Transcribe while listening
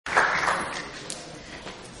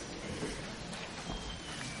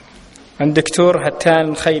الدكتور هتان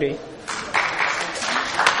الخيري.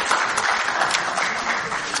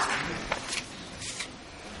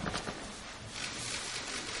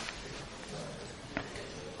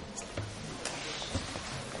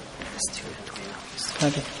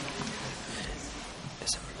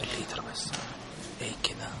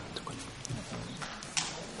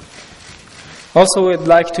 Also, we'd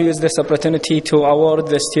like to use this opportunity to award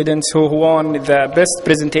the students who won the best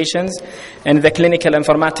presentations in the clinical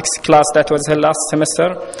informatics class that was held last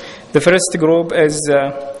semester. The first group is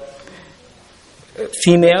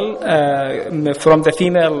female, from the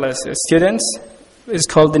female students, is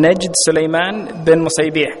called Najd Sulaiman bin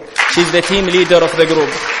Musaybih. She's the team leader of the group.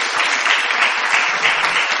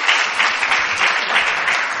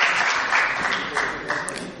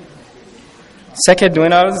 Second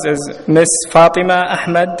winners is Miss Fatima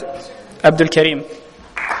Ahmed Abdul Karim.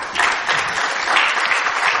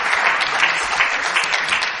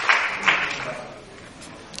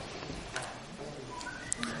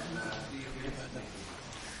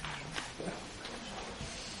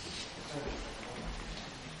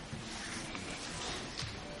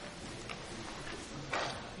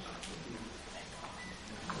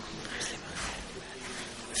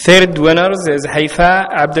 Third winners is Haifa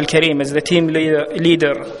Abdul Karim, is the team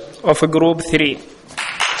leader of Group 3.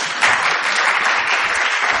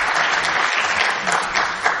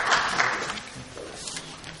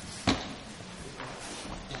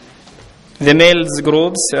 The males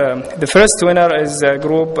groups, the first winner is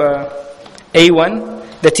Group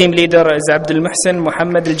A1. The team leader is Abdul Muhsin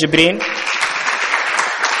Muhammad Al-Jibreen.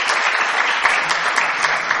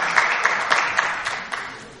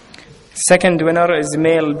 Second winner is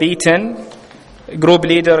male B10. Group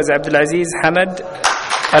leader is Abdul Aziz Hamad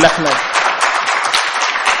Al-Ahmed.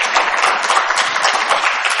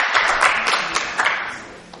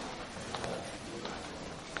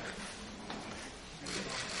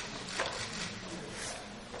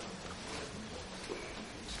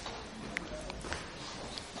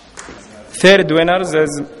 Third winners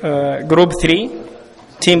is Group 3.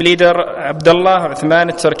 Team leader Abdullah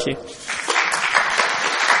Uthman Al-Turki.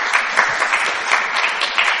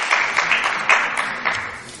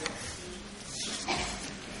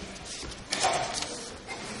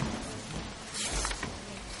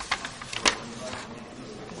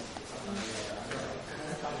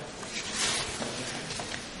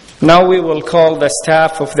 Now we will call the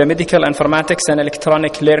staff of the Medical Informatics and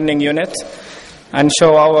Electronic Learning Unit and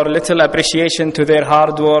show our little appreciation to their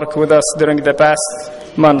hard work with us during the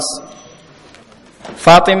past months.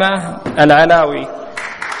 Fatima Al-Alawi.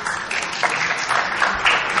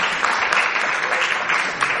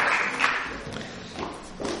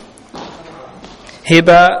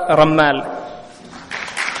 Hiba Rammal.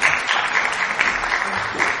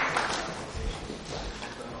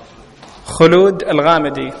 خلود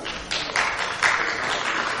الغامدي.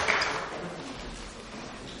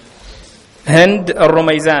 هند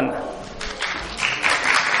الرميزان.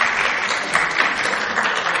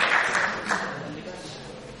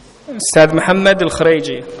 أستاذ محمد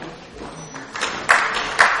الخريجي.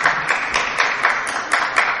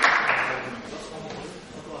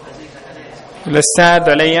 الأستاذ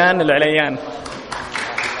عليان العليان.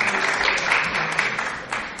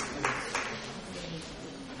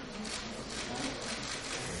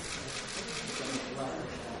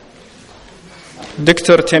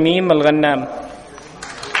 دكتور تميم الغنام.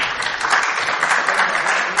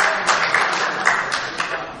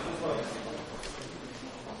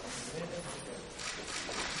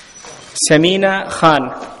 سمينة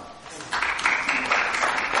خان.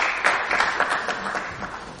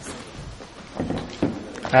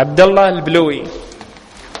 عبد الله البلوي.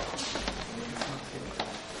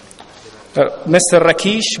 مستر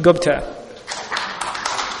ركيش قبتة.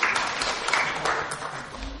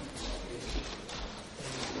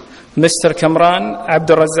 مستر كمران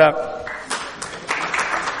عبد الرزاق.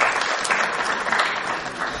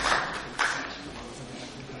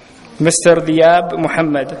 مستر ذياب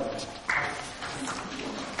محمد.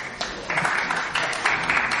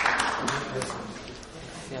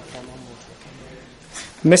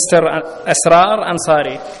 مستر أسرار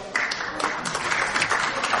أنصاري.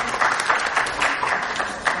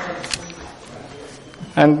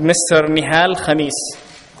 and Mr. Nihal Khamis.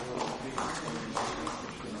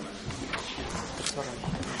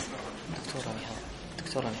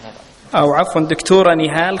 أو عفوا دكتورة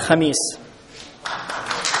نهال خميس.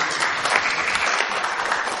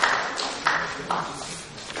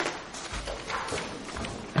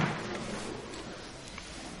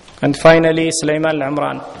 And finally سليمان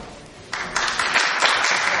العمران.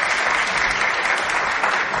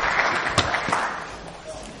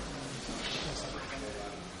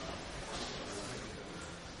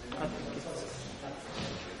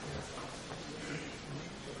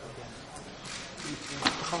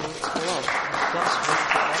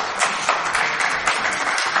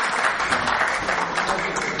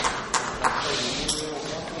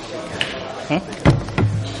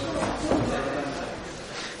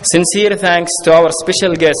 Sincere thanks to our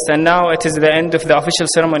special guests, and now it is the end of the official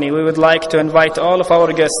ceremony. We would like to invite all of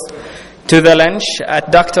our guests to the lunch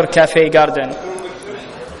at Dr. Cafe Garden.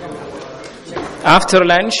 After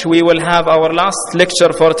lunch, we will have our last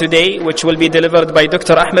lecture for today, which will be delivered by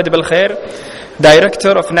Dr. Ahmed Balkhair,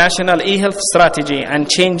 Director of National E-Health Strategy and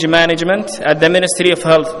Change Management at the Ministry of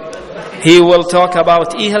Health. He will talk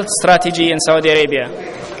about e-health strategy in Saudi Arabia.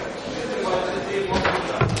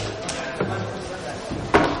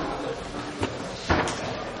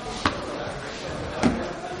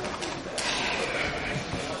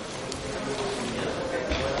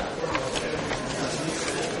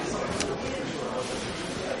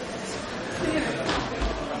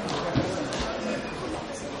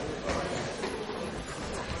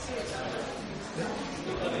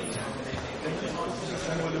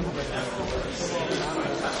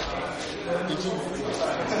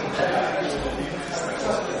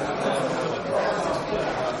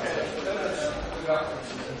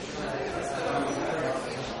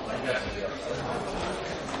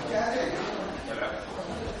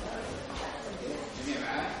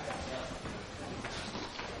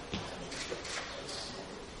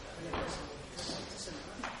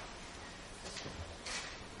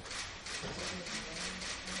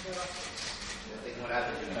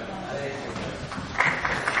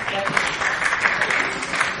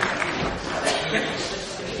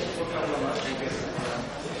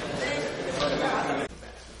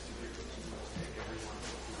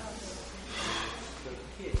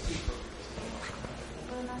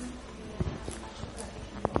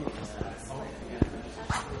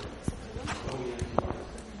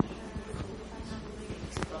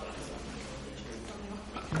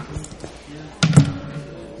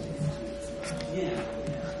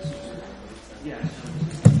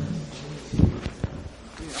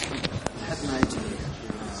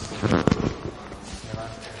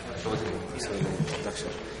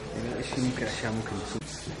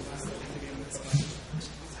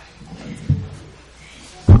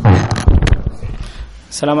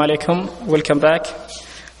 Assalamu alaikum, welcome back.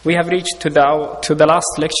 We have reached to the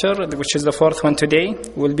last lecture, which is the fourth one today.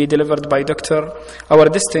 Will be delivered by our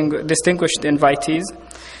distinguished invitees,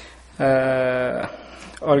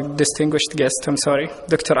 or distinguished guest,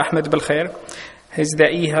 Dr. Ahmed Balkhair. He's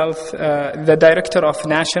the Director of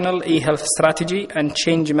National E-Health Strategy and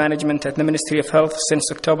Change Management at the Ministry of Health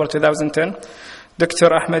since October 2010.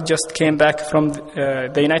 Dr. Ahmed just came back from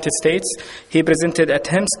the United States. He presented at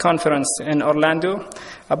HIMSS conference in Orlando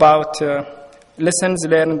about lessons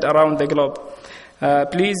learned around the globe.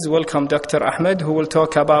 Please welcome Dr. Ahmed, who will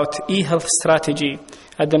talk about e-health strategy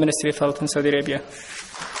at the Ministry of Health in Saudi Arabia.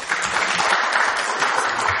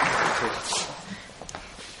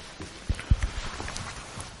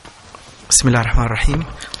 Bismillah ar-Rahman ar-Rahim.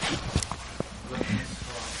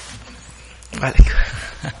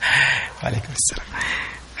 Walaikum assalam.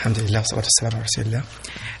 Alhamdulillah, salatu wassalamu ala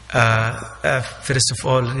Rasulillah. First of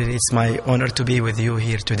all, it's my honor to be with you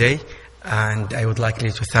here today, and I would like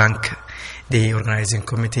to thank the organizing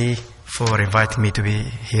committee for inviting me to be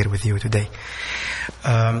here with you today.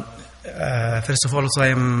 First of all, I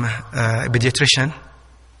am a pediatrician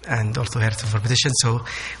and also health information, so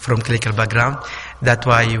from clinical background. That's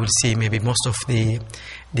why you will see maybe most of the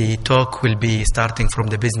talk will be starting from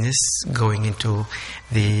the business, going into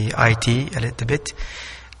the IT a little bit,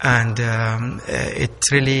 and it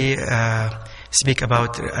really speak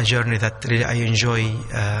about a journey that really I enjoy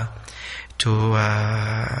to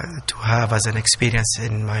have as an experience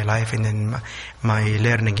in my life and in my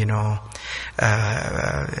learning,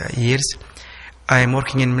 years. I am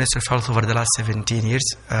working in Ministry of Health over the last 17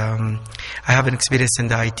 years. I have an experience in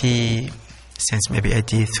the IT since maybe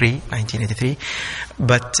 1983.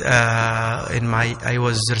 But I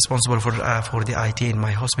was responsible for the IT in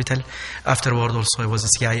my hospital. Afterward, also I was a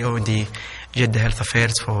CIO in the Jeddah Health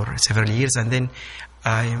Affairs for several years, and then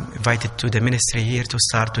I am invited to the ministry here to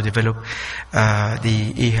start to develop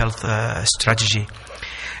the e-health strategy.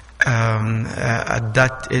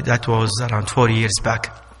 That was around 4 years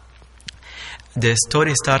back. The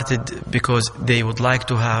story started because they would like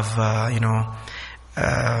to have,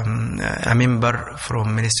 a member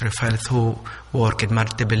from Ministry of Health who work at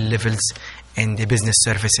multiple levels in the business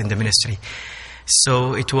service in the ministry.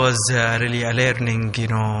 So it was really a learning,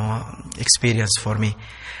 experience for me.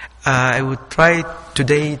 I would try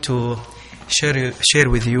today to share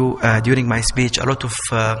with you during my speech a lot of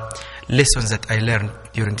lessons that I learned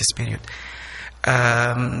during this period.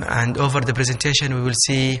 And over the presentation, we will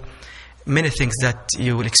see many things that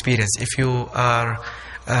you will experience. If you are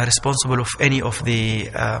responsible of any of the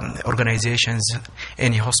organizations,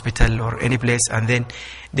 any hospital or any place, and then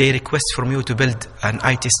they request from you to build an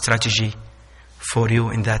IT strategy for you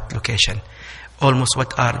in that location. Almost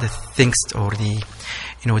what are the things or the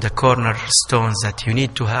cornerstones that you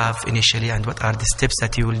need to have initially, and what are the steps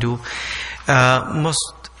that you will do.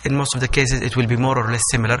 In most of the cases, it will be more or less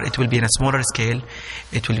similar. It will be in a smaller scale.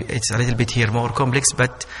 It's a little bit here more complex,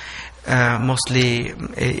 but mostly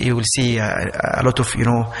you will see a lot of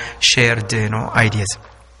shared ideas.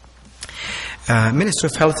 Ministry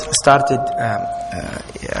of Health started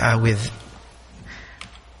with.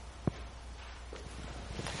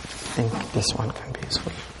 I think this one can be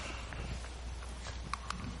useful.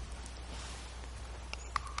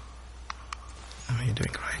 Am I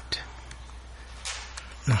doing right?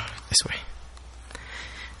 No, this way.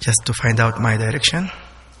 Just to find out my direction.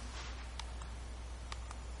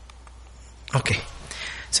 Okay.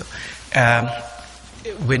 So,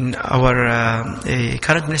 when our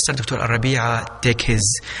current minister, Dr. Arabia, take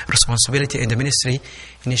his responsibility in the ministry,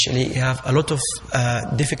 initially he have a lot of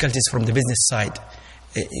difficulties from the business side.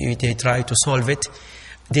 They try to solve it.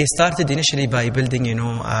 They started initially by building,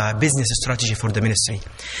 a business strategy for the ministry,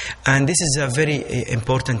 and this is a very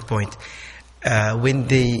important point. When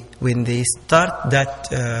they start that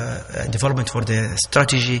development for the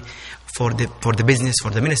strategy for the business,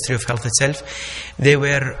 for the Ministry of Health itself, they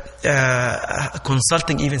were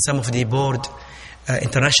consulting even some of the board.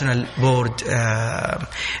 International board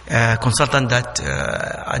consultant that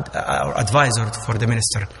or advisor for the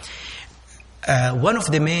minister. One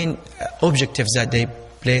of the main objectives that they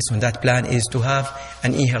place on that plan is to have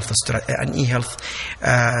an e-health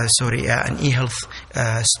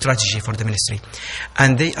strategy for the ministry,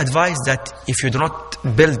 and they advise that if you do not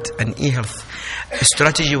build an e-health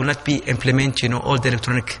strategy, you will not be implement all the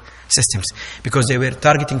electronic systems, because they were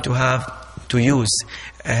targeting to use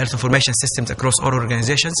health information systems across all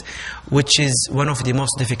organizations, which is one of the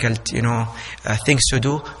most difficult things to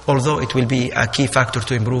do, although it will be a key factor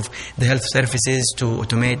to improve the health services, to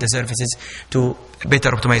automate the services, to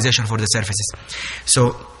better optimization for the services.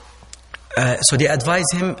 So they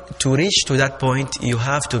advise him to reach to that point, you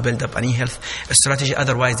have to build up an e-health strategy,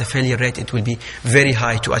 otherwise the failure rate, it will be very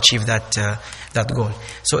high to achieve that goal.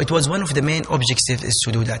 So it was one of the main objectives is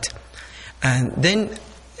to do that. And then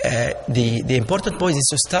the important point is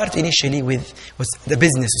to start initially with the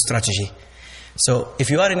business strategy. So if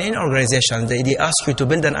you are in any organization, they ask you to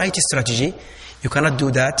build an IT strategy, you cannot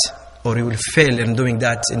do that, or you will fail in doing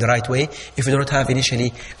that in the right way if you do not have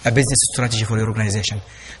initially a business strategy for your organization.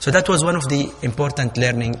 So that was one of the important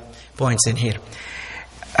learning points in here.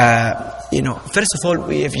 First of all,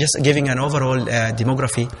 we have just giving an overall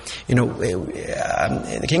demography.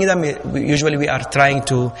 The kingdom, usually we are trying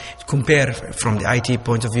to compare from the IT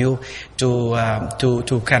point of view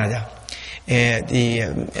to Canada.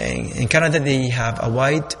 In Canada, they have a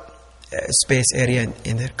wide space area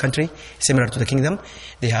in their country, similar to the kingdom.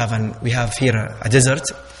 We have here a desert,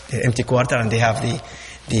 the empty quarter, and they have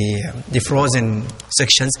the frozen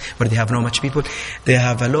sections where they have not much people. They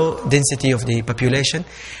have a low density of the population,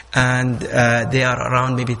 and they are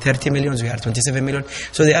around maybe 30 million. We are 27 million.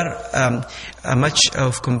 So they are much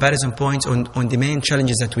of comparison points on the main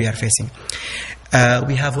challenges that we are facing.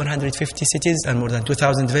 We have 150 cities and more than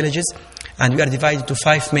 2,000 villages, and we are divided to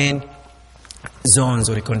 5 main zones,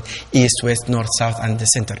 or we call it east, west, north, south, and the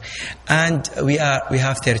center. And we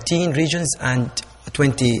have 13 regions and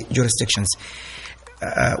 20 jurisdictions.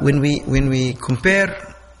 When we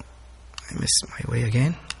compare, I missed my way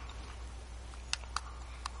again.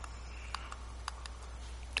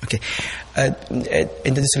 Okay,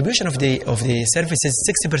 in the distribution of the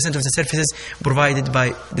services, 60% of the services provided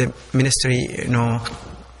by the ministry,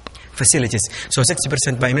 facilities. So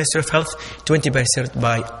 60% by Ministry of Health, 20%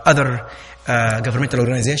 by other governmental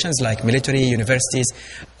organizations like military, universities,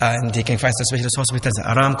 and the King Faisal Specialist Hospitals,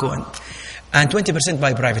 Aramco, and 20%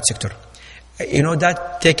 by private sector.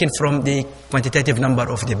 That taken from the quantitative number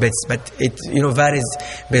of the beds, but it varies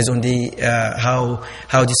based on the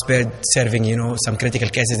how dispersed serving some critical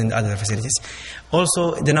cases in other facilities.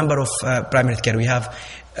 Also, the number of primary care, we have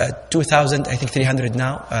 2,300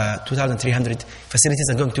 now, 2,300 facilities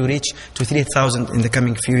are going to reach to 3,000 in the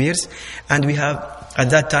coming few years, and we have at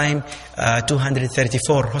that time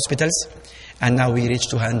 234 hospitals. And now we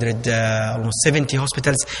reach almost 70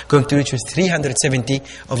 hospitals, going to reach 370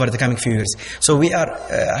 over the coming few years. So we are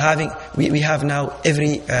we have now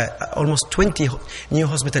almost 20 new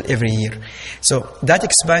hospitals every year. So that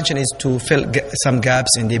expansion is to fill some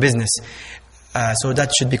gaps in the business. So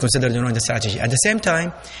that should be considered, in the strategy. At the same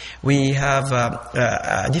time, we have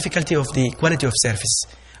a difficulty of the quality of service,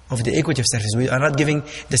 of the equity of service. We are not giving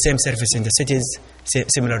the same service in the cities,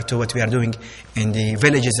 similar to what we are doing in the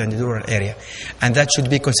villages and the rural area. And that should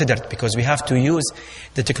be considered, because we have to use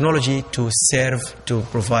the technology to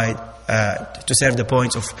provide the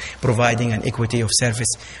points of providing an equity of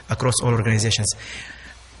service across all organizations.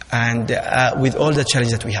 And with all the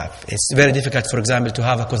challenges that we have, it's very difficult, for example, to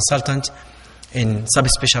have a consultant in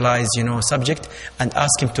sub-specialized, subject, and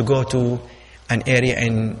ask him to go to an area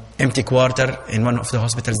in empty quarter in one of the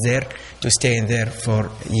hospitals there to stay in there for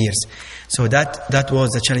years. So that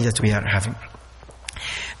was the challenge that we are having.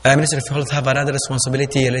 Ministry of Health have another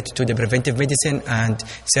responsibility related to the preventive medicine and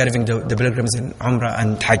serving the pilgrims in Umrah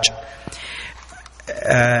and Hajj.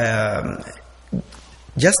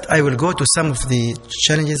 I will go to some of the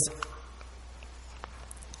challenges.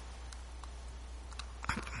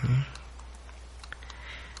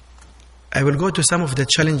 I will go to some of the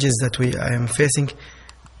challenges that I am facing.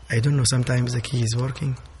 I don't know, sometimes the key is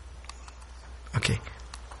working. Okay.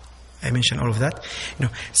 I mentioned all of that.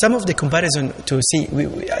 Some of the comparison to see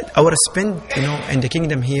our spend, in the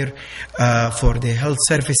kingdom here for the health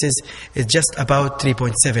services is just about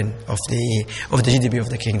 3.7 of the GDP of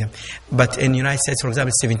the kingdom, but in the United States, for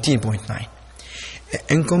example, 17.9.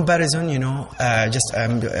 In comparison,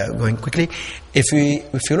 I'm going quickly. If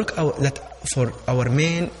you look that for our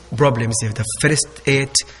main problems, the first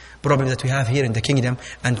 8 problems that we have here in the kingdom,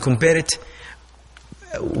 and compare it.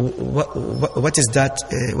 What is that?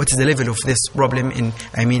 What is the level of this problem in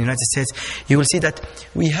United States? You will see that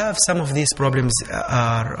we have some of these problems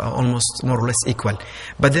are almost more or less equal,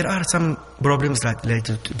 but there are some problems like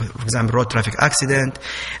related to, for example, road traffic accident,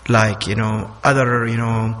 like other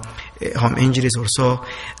home injuries or so,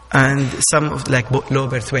 and some of low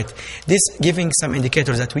birth weight. This giving some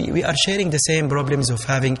indicators that we are sharing the same problems of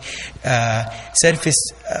having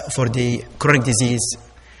service for the chronic disease,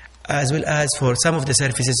 as well as for some of the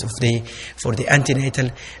services for the antenatal.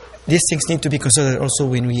 These things need to be considered also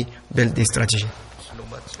when we build this strategy.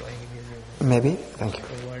 Maybe? Thank you.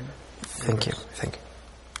 Thank you. Thank you.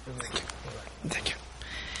 Thank you. Thank you.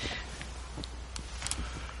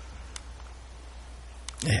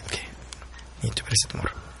 Yeah, okay. Need to press it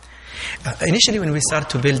more. Initially, when we start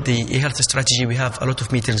to build the e-health strategy, we have a lot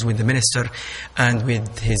of meetings with the minister and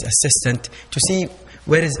with his assistant to see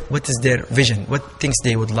what is their vision, what things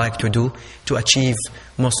they would like to do to achieve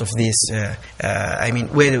most of these,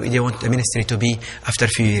 where they want the ministry to be after a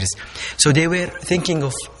few years. So they were thinking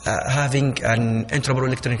of having an interoperable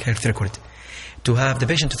electronic health record, to have the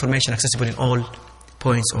patient information accessible in all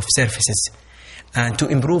points of services, and to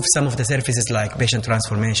improve some of the services like patient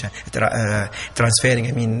transformation,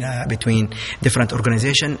 transferring, between different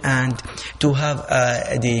organizations, and to have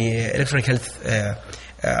the electronic health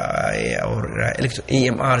or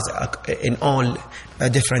EMRs in all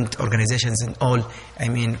different organizations and all,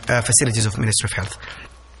 facilities of Ministry of Health.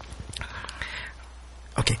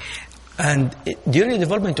 Okay. And during the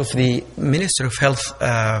development of the Ministry of Health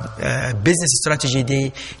business strategy,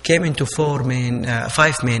 they came into 5 main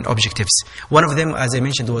objectives. One of them, as I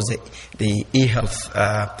mentioned, was the e-health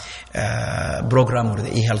program, or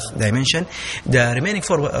the e-health dimension. The remaining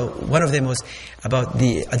 4, one of them was about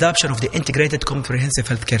the adoption of the integrated comprehensive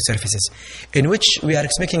healthcare services, in which we are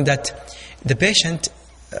expecting that the patient,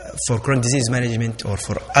 for chronic disease management or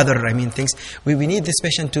for other things, we need this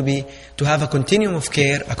patient to have a continuum of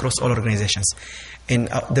care across all organizations. In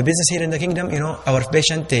the business here in the kingdom, our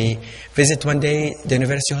patient, they visit one day the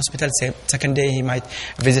university hospital, second day he might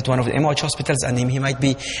visit one of the MOH hospitals, and he might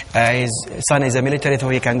be, his son is a military, so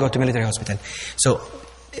he can go to military hospital. So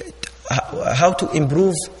how to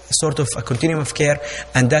improve sort of a continuum of care,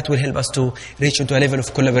 and that will help us to reach into a level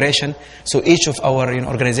of collaboration. So each of our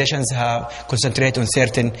organizations concentrate on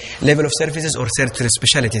certain level of services or certain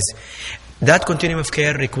specialties. That continuum of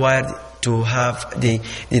care required to have the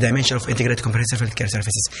dimension of integrated comprehensive healthcare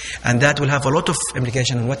services, and that will have a lot of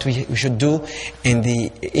implication on what we should do in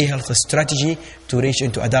the e-health strategy to reach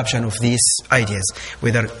into adoption of these ideas,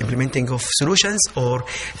 whether implementing of solutions or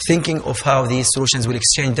thinking of how these solutions will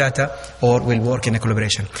exchange data or will work in a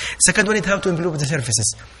collaboration. Second one is how to improve the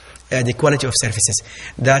services, the quality of services.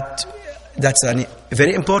 That's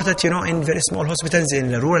very important, in very small hospitals in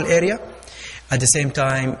the rural area. At the same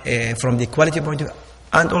time, from the quality point of view,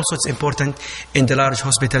 and also it's important in the large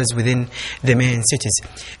hospitals within the main cities.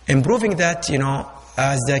 Improving that,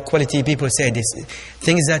 as the quality people say, this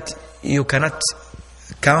things that you cannot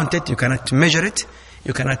count it, you cannot measure it,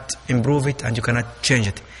 you cannot improve it and you cannot change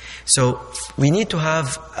it. So we need to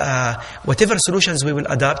have whatever solutions we will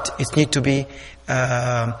adopt, it need to be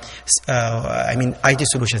IT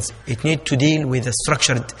solutions. It need to deal with the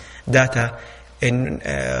structured data in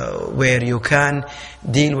where you can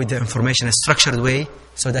deal with the information in a structured way,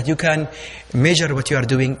 so that you can measure what you are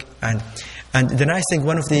doing. And the nice thing,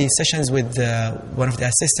 one of the sessions with one of the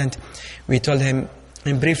assistants, we told him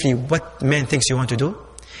briefly what main things you want to do.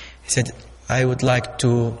 He said, I would like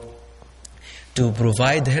to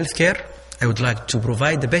provide the healthcare. I would like to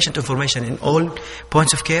provide the patient information in all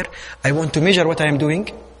points of care. I want to measure what I am doing,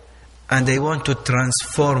 and I want to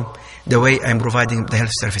transform the way I'm providing the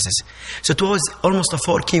health services. So it was almost the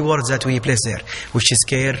 4 key words that we placed there, which is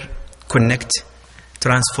care, connect,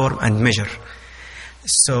 transform, and measure.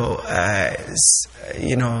 So,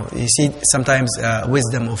 you see sometimes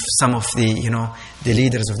wisdom of some of the, the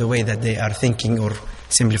leaders of the way that they are thinking or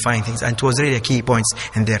simplifying things, and it was really a key points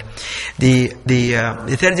in there. The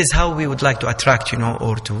third is how we would like to attract,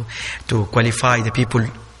 or to qualify the people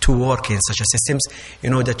to work in such a systems.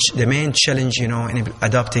 The main challenge, in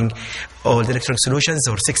adopting all the electronic solutions,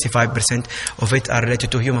 or 65% of it are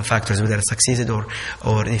related to human factors, whether it succeeded or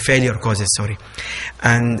the failure causes,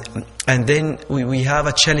 And then we have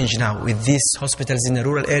a challenge now with these hospitals in the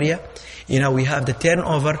rural area. We have the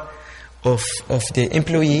turnover of the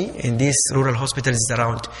employee in these rural hospitals is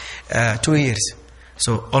around 2 years.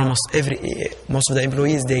 So most of the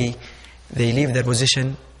employees, they leave their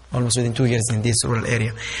position almost within 2 years in this rural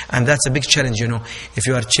area. And that's a big challenge, if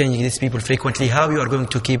you are changing these people frequently, how you are going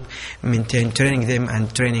to keep training them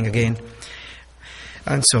and training again.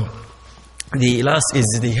 And so the last is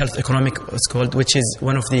the health economic, it's called, which is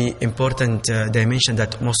one of the important dimensions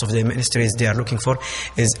that most of the ministries, they are looking for,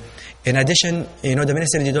 is in addition, the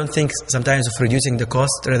ministry, they don't think sometimes of reducing the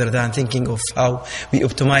cost rather than thinking of how we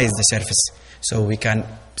optimize the service. So we can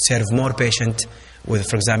serve more patients with,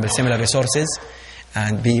 for example, similar resources,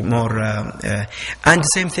 and be more, and the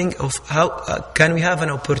same thing of how can we have an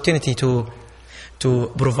opportunity to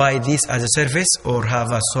provide this as a service, or have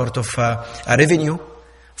a sort of a revenue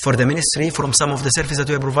for the ministry from some of the services that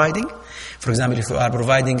we are providing. For example, if we are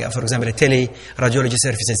providing, for example, a tele-radiology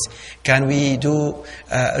services, can we do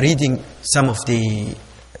reading some of the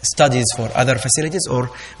studies for other facilities, or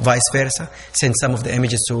vice versa, send some of the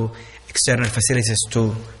images to external facilities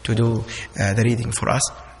to do the reading for us.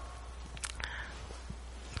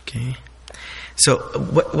 Okay. So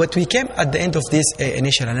what we came at the end of this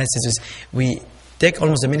initial analysis is we take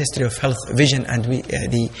almost the Ministry of Health vision, and we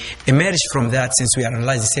emerge from that, since we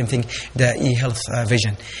analyze the same thing, the e-health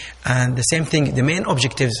vision. And the same thing, the main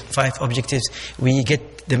objectives, 5 objectives, we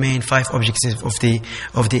get the main 5 objectives of the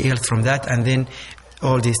e-health from that, and then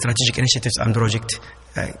all the strategic initiatives and project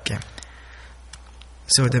came.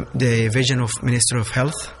 So the vision of Ministry of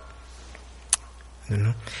Health,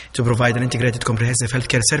 to provide an integrated, comprehensive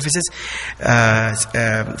healthcare services,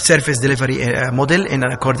 service delivery model in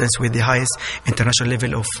accordance with the highest international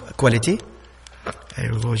level of quality. I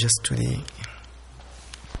will go just to the...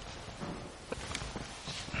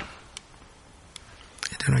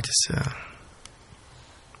 I don't know, it is...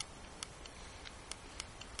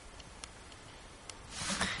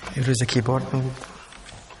 Here is the keyboard.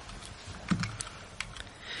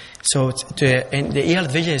 So and the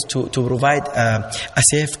e-health vision is to provide a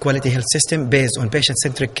safe, quality health system based on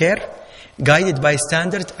patient-centric care, guided by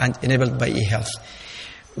standard and enabled by e-health.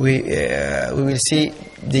 We will see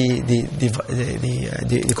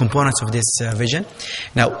the components of this vision.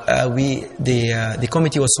 Now, the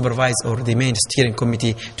committee was supervised, or the main steering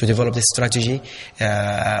committee to develop this strategy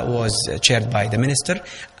was chaired by the minister,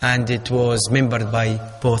 and it was membered by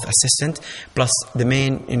both assistants plus the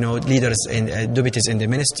main leaders and deputies in the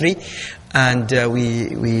ministry. And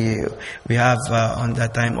we have on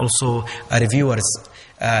that time also reviewers.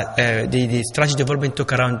 The strategy development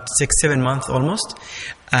took around 6-7 months almost,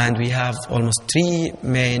 and we have almost 3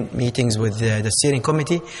 main meetings with the steering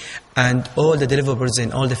committee, and all the deliverables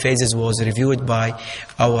in all the phases was reviewed by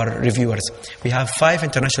our reviewers. We have 5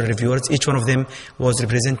 international reviewers. Each one of them was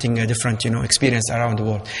representing a different experience around the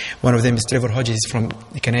world. One of them is Trevor Hodges, he's from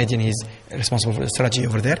the Canadian, he's responsible for the strategy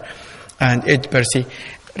over there, and Ed Percy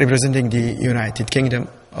representing the United Kingdom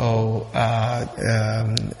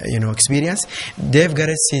experience. Dave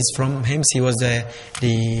Garris, he's from HIMSS. He was the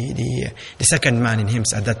second man in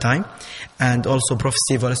HIMSS at that time. And also Prof.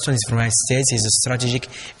 Steve Wollaston is from the United States. He's a strategic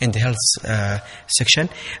in the health section.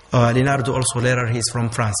 Leonardo also Lehrer, he's from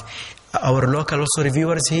France. our local also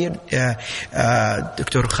reviewers here,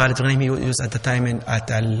 Dr. Khalid Ghanimi, who was at the time at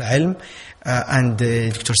Al-Ilm, and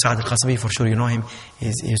Dr. Saad Al-Qasbi, for sure you know him, he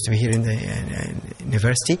used to be here in the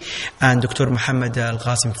university, and Dr. Muhammad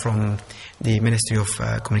Al-Qasim from the Ministry of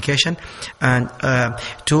Communication, and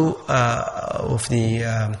two of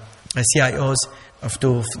the CIOs of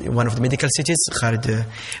one of the medical cities, Khalid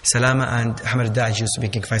Salama and Hamad Daesh, used to be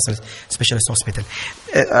King Faisal Specialist Hospital.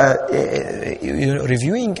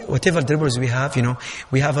 Reviewing whatever deliverables we have,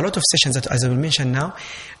 we have a lot of sessions that, as I will mention now,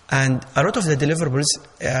 and a lot of the deliverables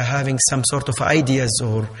having some sort of ideas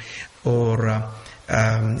or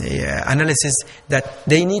analysis that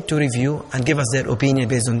they need to review and give us their opinion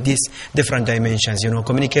based on these different dimensions,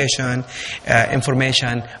 communication,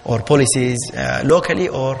 information, or policies, locally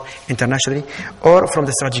or internationally, or from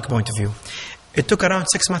the strategic point of view. It took around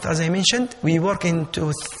 6 months, as I mentioned. We work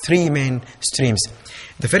into 3 main streams.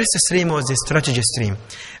 The first stream was the strategy stream.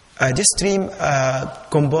 This stream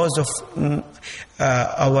composed of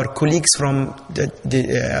our colleagues from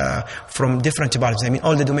from different departments. I mean,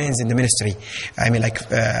 all the domains in the ministry. I mean, like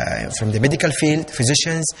from the medical field,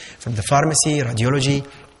 physicians, from the pharmacy, radiology,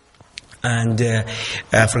 and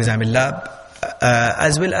for example, lab.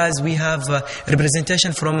 As well as we have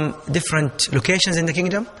representation from different locations in the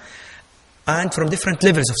kingdom and from different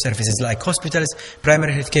levels of services like hospitals,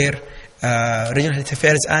 primary health care, regional health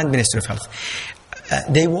affairs, and Ministry of Health.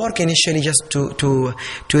 They work initially just to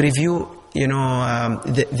review,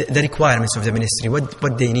 the requirements of the ministry,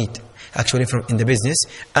 what they need actually in the business,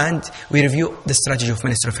 and we review the strategy of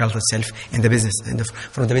Ministry of Health itself in the business,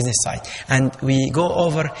 from the business side, and we go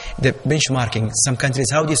over the benchmarking. Some countries,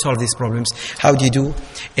 how do you solve these problems? How do you do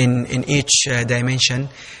in each dimension?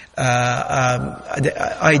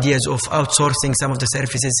 The ideas of outsourcing some of the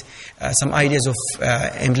services, some ideas of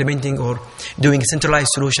implementing or doing centralized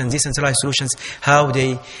solutions, decentralized solutions, how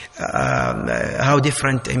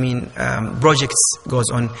different projects goes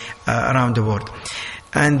on around the world.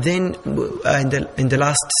 And then in the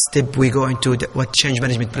last step, we go into what change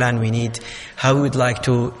management plan we need, how we would like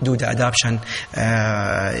to do the adoption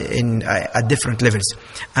at different levels,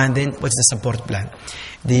 and then what's the support plan.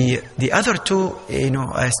 The other two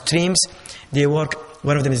streams, they work.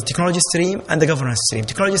 One of them is the technology stream and the governance stream.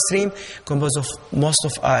 Technology stream composed of most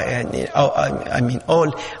of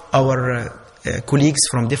all our colleagues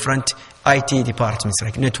from different IT departments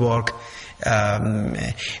like network.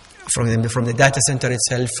 From the data center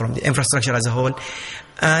itself, from the infrastructure as a whole,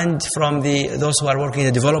 and from those who are working in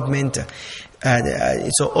the development.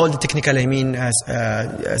 So all the technical,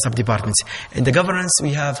 sub-departments. In the governance,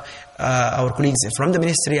 we have our colleagues from the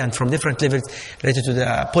ministry and from different levels related to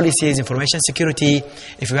the policies, information security.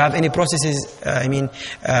 If you have any processes,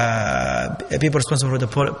 people responsible for the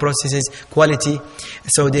processes, quality.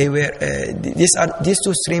 So these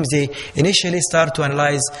two streams, they initially start to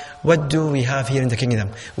analyze what do we have here in the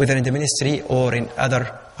kingdom, whether in the ministry or in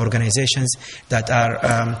other organizations that are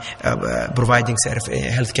providing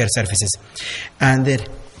healthcare services. And then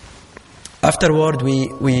afterward,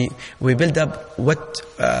 we build up what's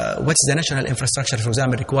the national infrastructure, for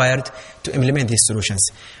example, required to implement these solutions.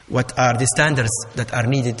 What are the standards that are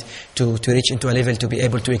needed to reach into a level to be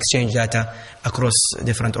able to exchange data across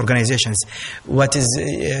different organizations? What is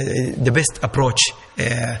the best approach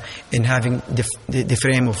in having the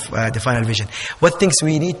frame of the final vision? What things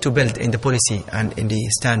we need to build in the policy and in the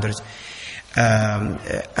standards?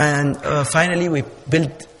 And finally, we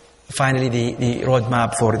build the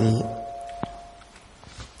roadmap for the.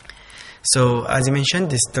 So, as I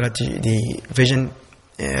mentioned, the vision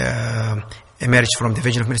emerged from the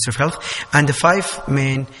vision of Ministry of Health, and the 5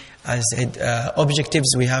 main, as I said,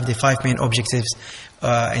 objectives. We have the 5 main objectives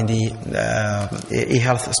in the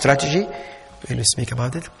e-health strategy. We'll speak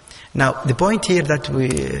about it. Now, the point here that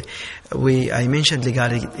I mentioned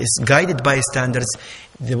legally is guided by standards.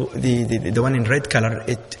 The one in red color,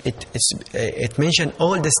 it mentioned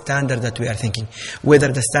all the standards that we are thinking, whether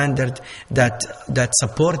the standard that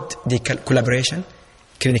support the collaboration,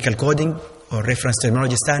 clinical coding or reference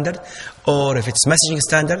terminology standard, or if it's messaging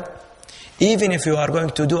standard. Even if you are going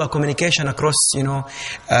to do a communication across,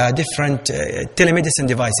 different telemedicine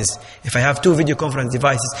devices. If I have 2 video conference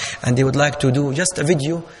devices and they would like to do just a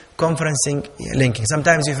video conferencing linking.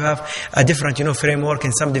 Sometimes if you have a different, framework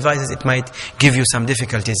in some devices, it might give you some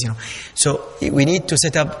difficulties, So we need to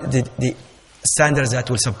set up the standards that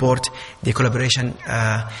will support the collaboration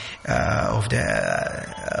and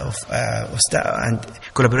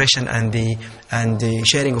collaboration and the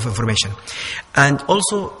sharing of information, and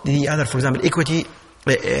also the other, for example, equity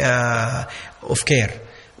of care.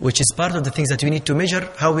 which is part of the things that we need to measure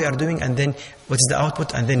how we are doing, and then what is the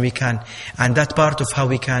output, and then we can, and that part of how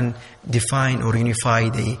we can define or unify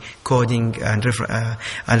the coding and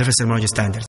reference terminology standards.